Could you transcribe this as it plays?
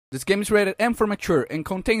This game is rated M for mature and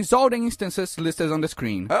contains all the instances listed on the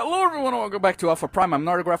screen. Hello everyone, welcome back to Alpha Prime. I'm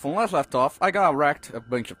Narograph. When last left off, I got wrecked a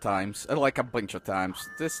bunch of times. Like a bunch of times.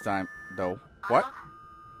 This time, though. What?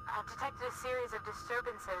 I've detected a series of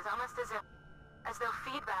disturbances, almost as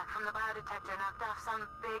though feedback from the biodetector knocked off some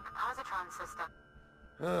big positron system.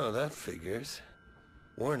 Oh, that figures.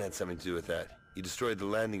 Warren had something to do with that. He destroyed the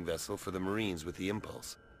landing vessel for the Marines with the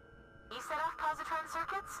impulse. He set off positron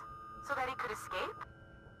circuits? So that he could escape?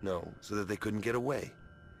 No, so that they couldn't get away.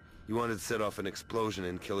 He wanted to set off an explosion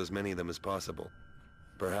and kill as many of them as possible.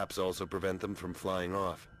 Perhaps also prevent them from flying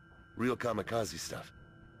off. Real kamikaze stuff.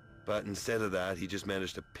 But instead of that, he just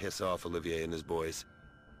managed to piss off Olivier and his boys.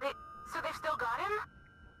 So they've still got him?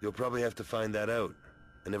 You'll probably have to find that out.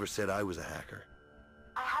 I never said I was a hacker.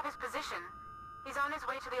 I have his position. He's on his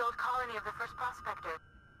way to the old colony of the first prospector.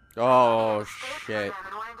 Oh, Escaped shit. from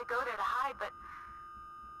them and wanted to go there to hide, but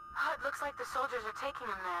it looks like the soldiers are taking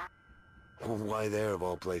him there. Why there, of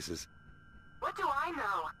all places? What do I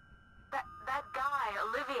know? That guy,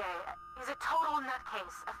 Olivier, he's a total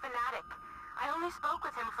nutcase, a fanatic. I only spoke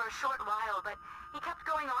with him for a short while, but he kept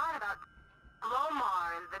going on about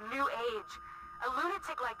Glomar and the New Age. A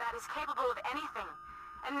lunatic like that is capable of anything.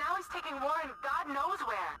 And now he's taking Warren God knows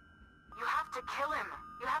where. You have to kill him.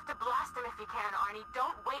 You have to blast him if you can, Arnie.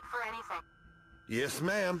 Don't wait for anything. Yes,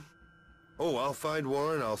 ma'am. Oh, I'll find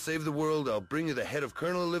Warren, I'll save the world, I'll bring you the head of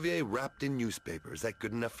Colonel Olivier wrapped in newspaper. Is that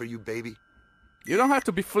good enough for you, baby? You don't have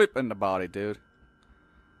to be flippant about it, dude.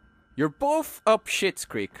 You're both up shit's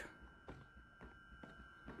creek.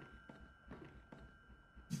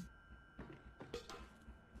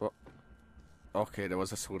 Well, okay, there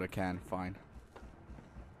was a soda can, fine.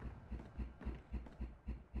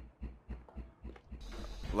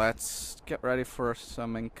 Let's get ready for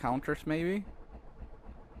some encounters, maybe?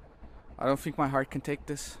 I don't think my heart can take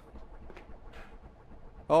this.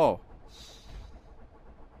 Oh.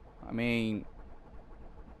 I mean,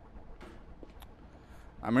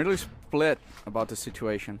 I'm really split about the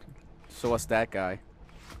situation. So was that guy.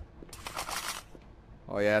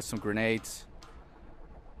 Oh yeah, some grenades.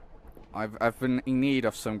 I've been in need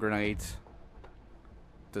of some grenades.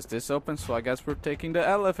 Does this open? So I guess we're taking the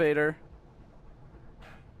elevator.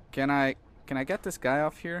 Can I get this guy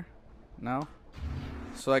off here? No?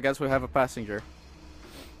 So I guess we have a passenger.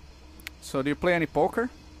 So do you play any poker?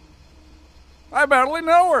 I barely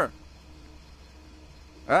know her!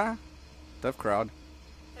 Ah, tough crowd.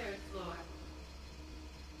 Third floor.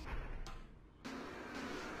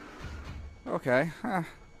 Okay,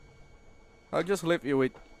 I'll just leave you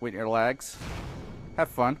with your legs. Have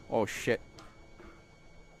fun. Oh shit.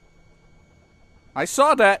 I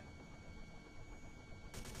saw that!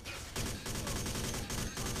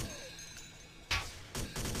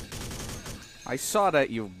 I saw that,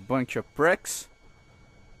 you bunch of pricks.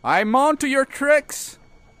 I'm on to your tricks.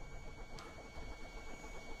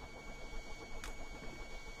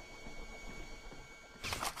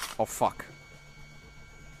 Oh fuck.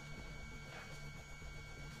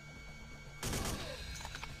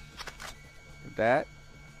 Did that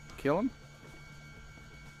kill him?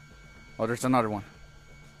 Oh, there's another one.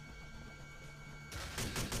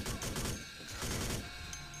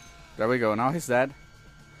 There we go, now he's dead.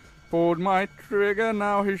 Pulled my trigger,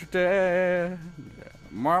 now he's dead.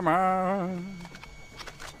 Mama,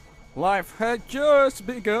 life had just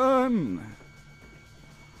begun,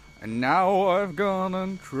 and now I've gone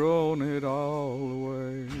and thrown it all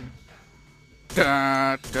away.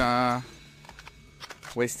 Da da.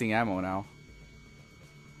 Wasting ammo now.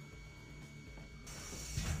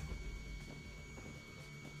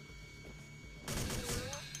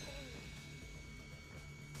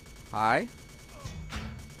 Hi.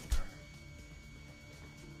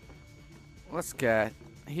 Let's get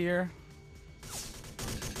here.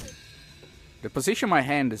 The position my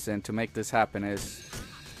hand is in to make this happen is,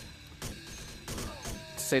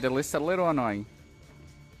 to say the least, a little annoying.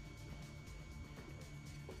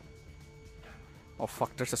 Oh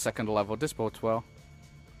fuck, there's a second level. This bodes well.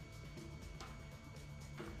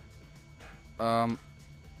 Oh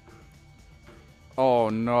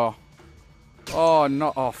no. Oh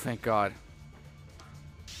no. Oh, thank God.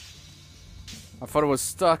 I thought it was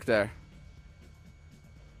stuck there.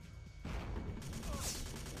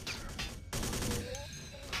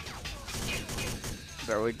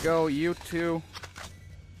 There we go, you two.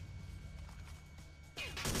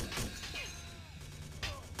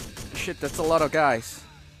 Shit, that's a lot of guys.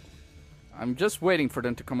 I'm just waiting for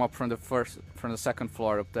them to come up from the second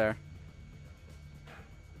floor up there.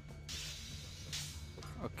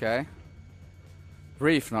 Okay.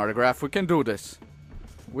 Breathe, Narograph, we can do this.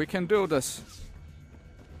 We can do this.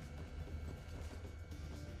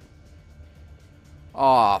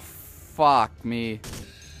 Oh, fuck me.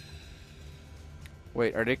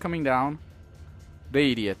 Wait, are they coming down?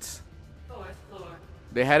 The idiots. Fourth floor.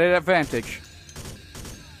 They had an advantage.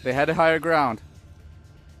 They had a higher ground.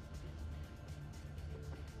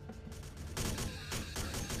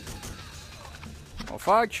 Oh,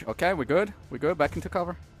 fudge. Okay, we're good. We're good. Back into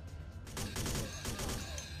cover.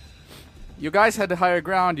 You guys had the higher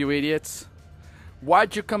ground, you idiots.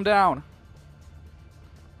 Why'd you come down?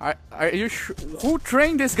 Are you who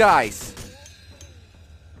trained these guys?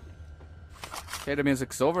 Okay, the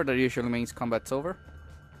music's over. That usually means combat's over.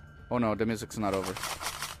 Oh no, the music's not over.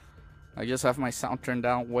 I just have my sound turned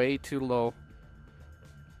down way too low.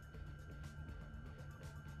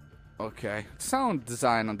 Okay, sound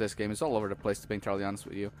design on this game is all over the place, to be entirely honest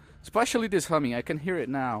with you. Especially this humming, I can hear it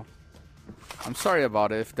now. I'm sorry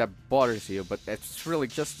about it if that bothers you, but it's really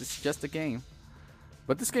just a game.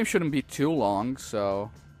 But this game shouldn't be too long, so...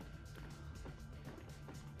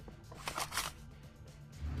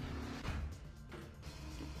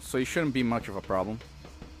 So it shouldn't be much of a problem.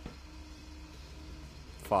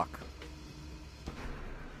 Fuck.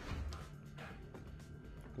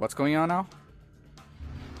 What's going on now?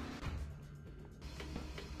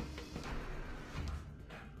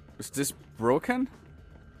 Is this broken?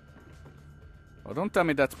 Oh, don't tell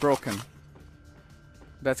me that's broken.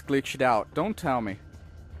 That's glitched out. Don't tell me.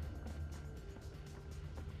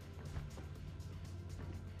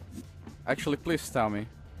 Actually, please tell me.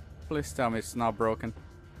 Please tell me it's not broken.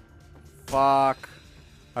 Fuck.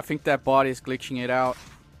 I think that body is glitching it out.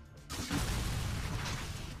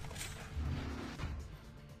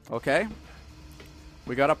 Okay.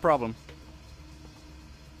 We got a problem.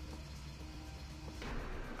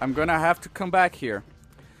 I'm gonna have to come back here.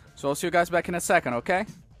 So I'll see you guys back in a second, okay?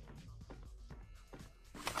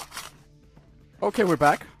 Okay, we're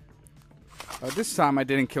back. This time I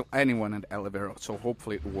didn't kill anyone in the elevator, so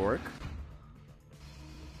hopefully it will work.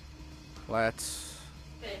 Let's...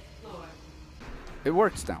 Fifth floor. It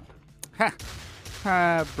works now. Ha!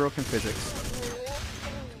 Ha! Broken physics.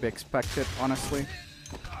 To be expected, honestly.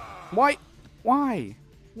 Why? Why?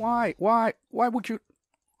 Why? Why? Why would you...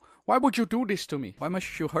 Why would you do this to me? Why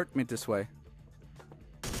must you hurt me this way?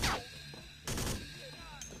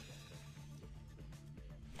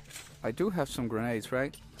 I do have some grenades,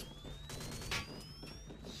 right?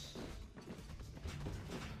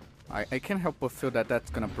 I can't help but feel that that's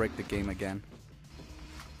gonna break the game again.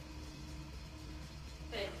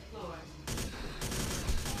 Fifth floor.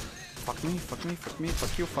 Fuck me, fuck me, fuck me,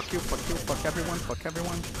 fuck you, fuck you, fuck you, fuck everyone, fuck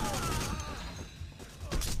everyone.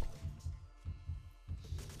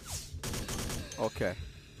 Okay.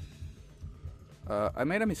 I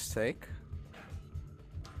made a mistake.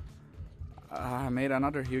 I made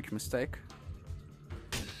another huge mistake.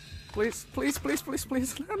 Please, please, please, please,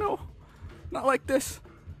 please. No, no. Not like this.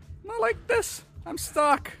 Not like this. I'm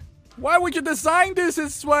stuck. Why would you design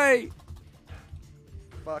this way?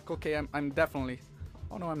 Fuck, okay, I'm definitely...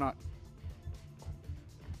 Oh no, I'm not.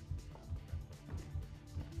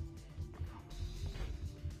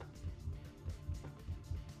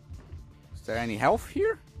 Is there any health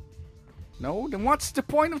here? No? Then what's the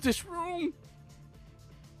point of this room?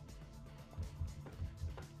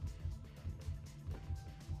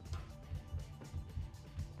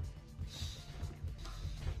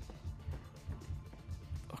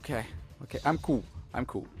 Okay, okay, I'm cool. I'm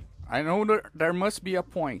cool. I know there must be a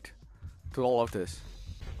point to all of this.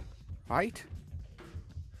 Right?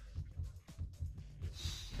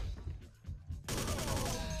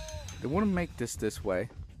 They wouldn't make this way.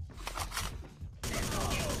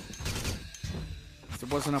 There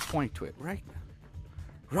wasn't a point to it, right?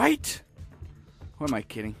 Right? Who am I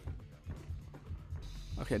kidding?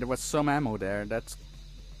 Okay, there was some ammo there. That's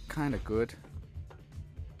kind of good.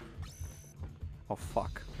 Oh,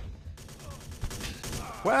 fuck.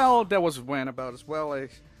 Well, that went about as well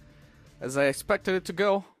as I expected it to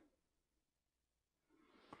go.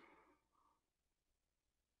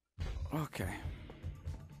 Okay.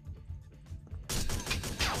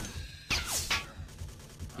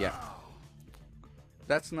 Yeah.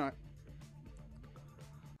 That's not...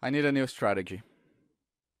 I need a new strategy.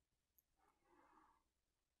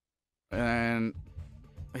 And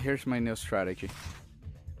here's my new strategy.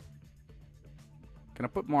 Can I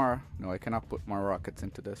put more... No, I cannot put more rockets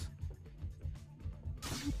into this.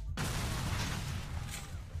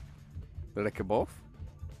 Did I kill both?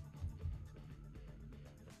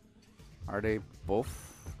 Are they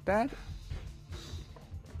both dead?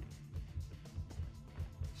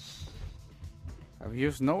 I've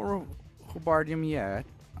used no rubardium yet.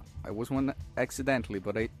 I was one accidentally,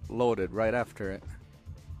 but I loaded right after it.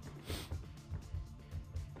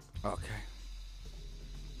 Okay.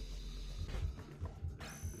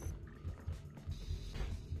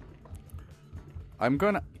 I'm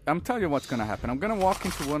telling you what's gonna happen. I'm gonna walk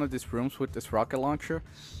into one of these rooms with this rocket launcher.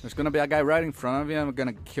 There's gonna be a guy right in front of me and I'm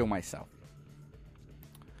gonna kill myself.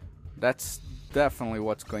 That's definitely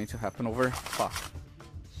what's going to happen over. Fuck.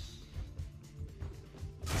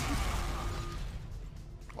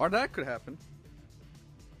 Or that could happen.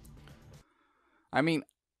 I mean,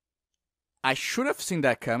 I should have seen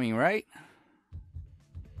that coming, right?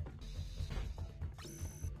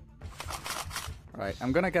 Right,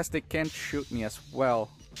 I'm gonna guess they can't shoot me as well.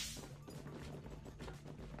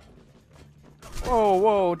 Whoa,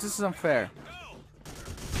 whoa, this is unfair.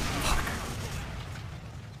 Fuck.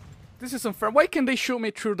 This is unfair. Why can they shoot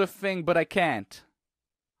me through the thing, but I can't?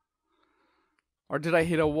 Or did I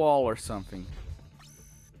hit a wall or something?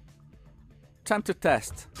 Time to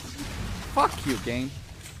test. Fuck you, game.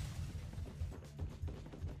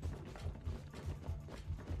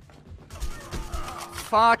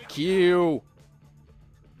 Fuck you.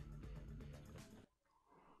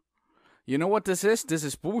 You know what this is? This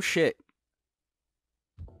is bullshit.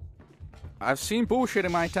 I've seen bullshit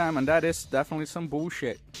in my time, and that is definitely some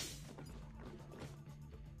bullshit.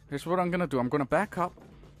 Here's what I'm gonna do. I'm gonna back up.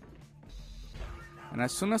 And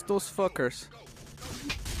as soon as those fuckers...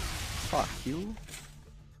 Fuck you.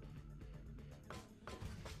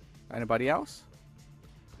 Anybody else?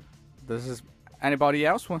 Anybody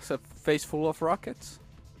else wants a face full of rockets?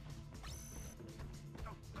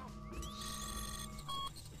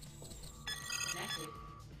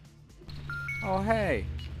 Oh, hey.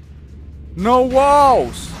 No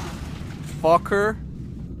walls! Fucker.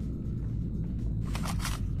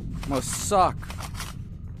 Must suck.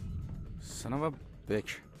 Son of a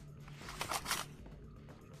bitch.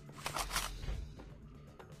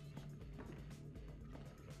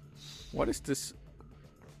 What is this?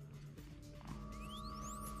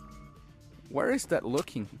 Where is that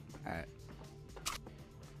looking at?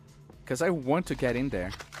 Because I want to get in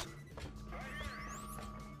there.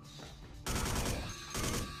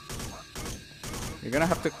 You're gonna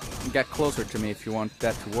have to get closer to me if you want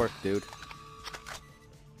that to work, dude.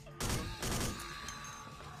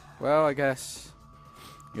 Well, I guess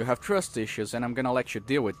you have trust issues and I'm gonna let you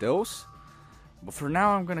deal with those. But for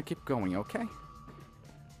now, I'm gonna keep going, okay?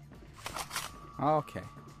 Okay.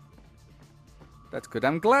 That's good.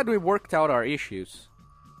 I'm glad we worked out our issues.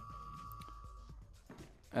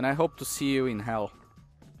 And I hope to see you in hell.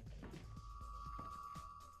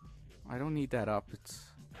 I don't need that up.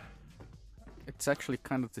 It's actually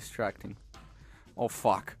kind of distracting. Oh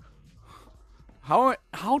fuck. How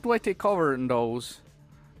do I take cover in those?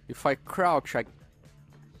 If I crouch,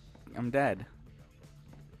 I'm dead.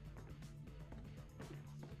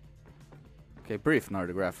 Okay, brief,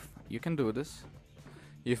 Nardigraph. You can do this.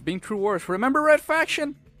 You've been through worse. Remember Red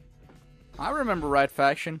Faction? I remember Red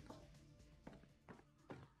Faction.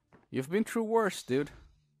 You've been through worse, dude.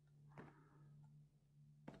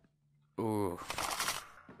 Ooh.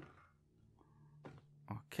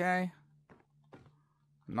 Okay.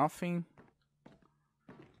 Nothing.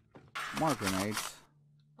 More grenades.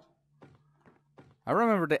 I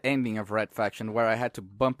remember the ending of Red Faction where I had to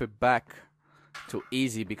bump it back to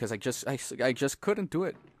easy because I just couldn't do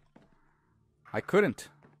it. I couldn't.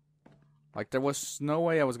 Like there was no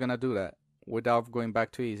way I was gonna do that without going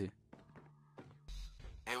back to easy.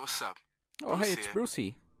 Hey, what's up? Oh, Bruce hey, it's here.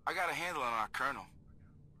 Brucey. I got a handle on our colonel.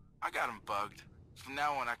 I got him bugged. From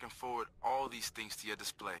now on, I can forward all these things to your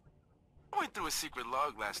display. I went through a secret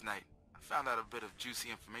log last night. I found out a bit of juicy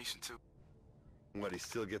information, too. What, he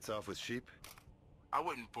still gets off with sheep? I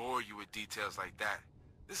wouldn't bore you with details like that.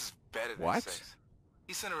 This is better than What? sex.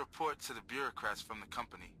 He sent a report to the bureaucrats from the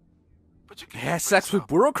company. But you can He has get for sex with yourself.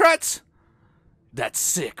 bureaucrats? That's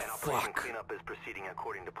sick. Operation Fuck. cleanup is proceeding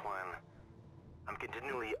according to plan. I'm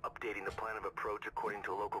continually updating the plan of approach according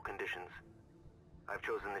to local conditions. I've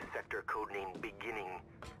chosen this sector codenamed Beginning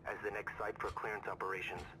as the next site for clearance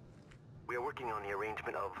operations. We are working on the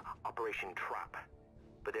arrangement of Operation Trap,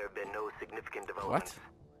 but there have been no significant developments.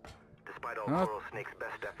 Despite all No. Coral Snake's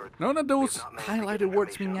best efforts, None of we have those not managed to get highlighted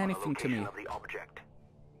words information mean on the anything to me. location of the object.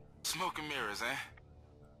 Smoke and mirrors, eh?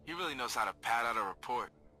 He really knows how to pad out a report.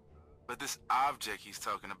 But this object he's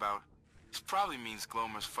talking about, this probably means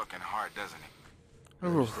Glomer's fucking heart, doesn't it? I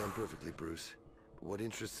understand perfectly, Bruce. But what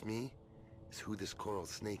interests me is who this coral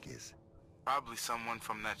snake is. Probably someone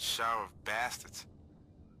from that shower of bastards.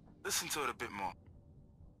 Listen to it a bit more.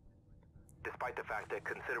 Despite the fact that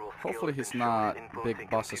considerable skill Hopefully has he's been shown not in influencing Big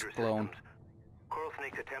Boss's computer clone. systems, Coral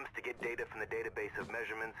Snake's attempts to get data from the database of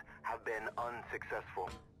measurements have been unsuccessful.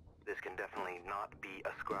 This can definitely not be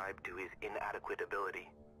ascribed to his inadequate ability.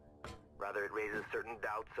 Rather, it raises certain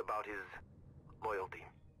doubts about his loyalty.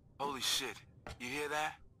 Holy shit. You hear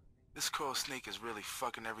that? This Coral Snake is really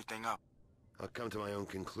fucking everything up. I'll come to my own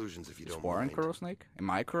conclusions if you Is don't Warren mind. Coral Snake? Am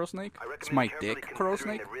I Coral Snake? I It's recommend my carefully dick Coral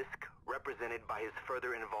considering Snake? the risk represented by his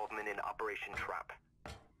further involvement in Operation Trap.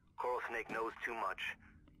 Coral Snake knows too much,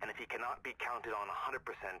 and if he cannot be counted on 100%,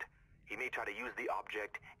 he may try to use the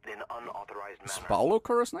object in an unauthorized Is manner, Paulo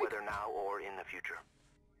Coral Snake? whether now or in the future.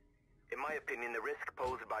 In my opinion, the risk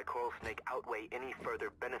posed by Coral Snake outweigh any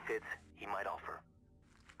further benefits he might offer.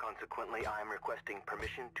 Consequently, I am requesting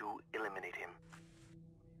permission to eliminate him.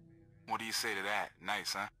 What do you say to that?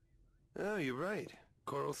 Nice, huh? Oh, you're right.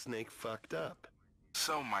 Coral Snake fucked up.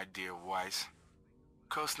 So, my dear Weiss,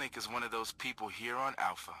 Coral Snake is one of those people here on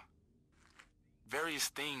Alpha. Various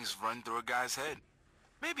things run through a guy's head.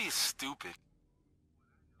 Maybe it's stupid.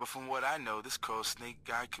 But from what I know, this Coral Snake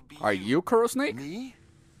guy could be Are you Coral Snake? Me?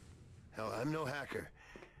 Hell, I'm no hacker.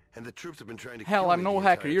 And the troops have been trying to Hell, kill I'm me no the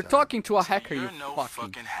hacker. entire You're time. talking to a hacker, You're you no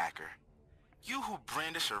fucking... hacker. You who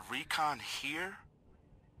brandish a recon here?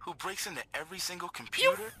 Who breaks into every single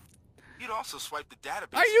computer? You'd also swipe the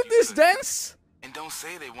database. Are you if this could. dense? And don't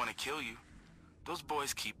say they want to kill you. Those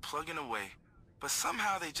boys keep plugging away, but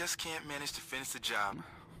somehow they just can't manage to finish the job.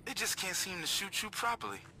 They just can't seem to shoot you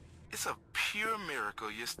properly. It's a pure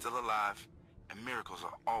miracle you're still alive, and miracles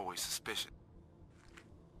are always suspicious.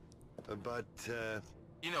 But,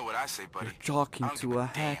 You know what I say, buddy. You're talking I don't to give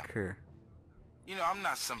a damn. hacker. You know, I'm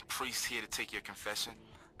not some priest here to take your confession.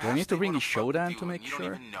 Do I need to Perhaps they ring wanna the fuck with showdown you to and make you sure?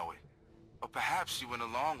 don't even know it. Or perhaps you went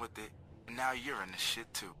along with it, and now you're in the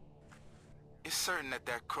shit too. It's certain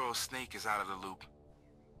that Coral Snake is out of the loop.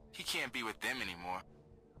 He can't be with them anymore.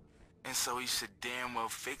 And so he should damn well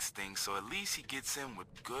fix things so at least he gets in with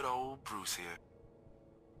good old Bruce here.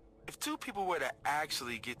 If two people were to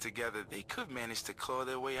actually get together, they could manage to claw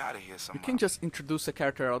their way out of here You somehow. can't just introduce a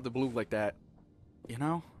character out of the blue like that. You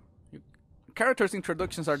know? Characters'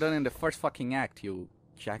 introductions are done in the first fucking act, you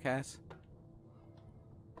jackass.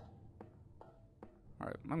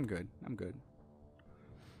 Alright, I'm good. I'm good.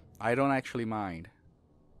 I don't actually mind.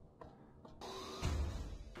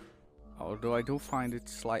 Although I do find it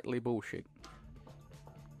slightly bullshit.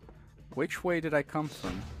 Which way did I come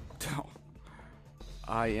from?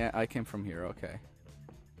 I came from here, okay.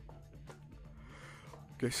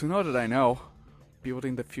 Okay, so now that I know,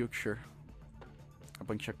 building the future. A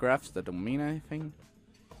bunch of graphs that don't mean anything.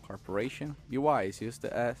 Corporation. Be wise, use the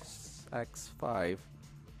SX5.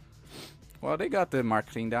 Well, they got the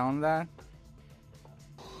marketing down on that.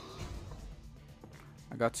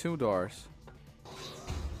 I got 2 doors.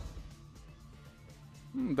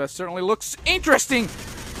 That certainly looks interesting!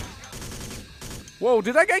 Whoa,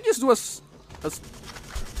 did that guy just do a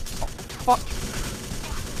fuck.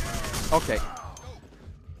 Okay.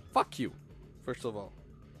 Fuck you, first of all.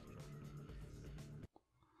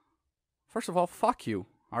 First of all, fuck you,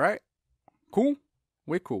 alright? Cool?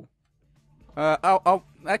 We're cool. I'll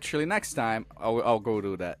actually, next time, I'll go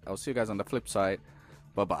do that. I'll see you guys on the flip side.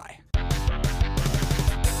 Bye-bye.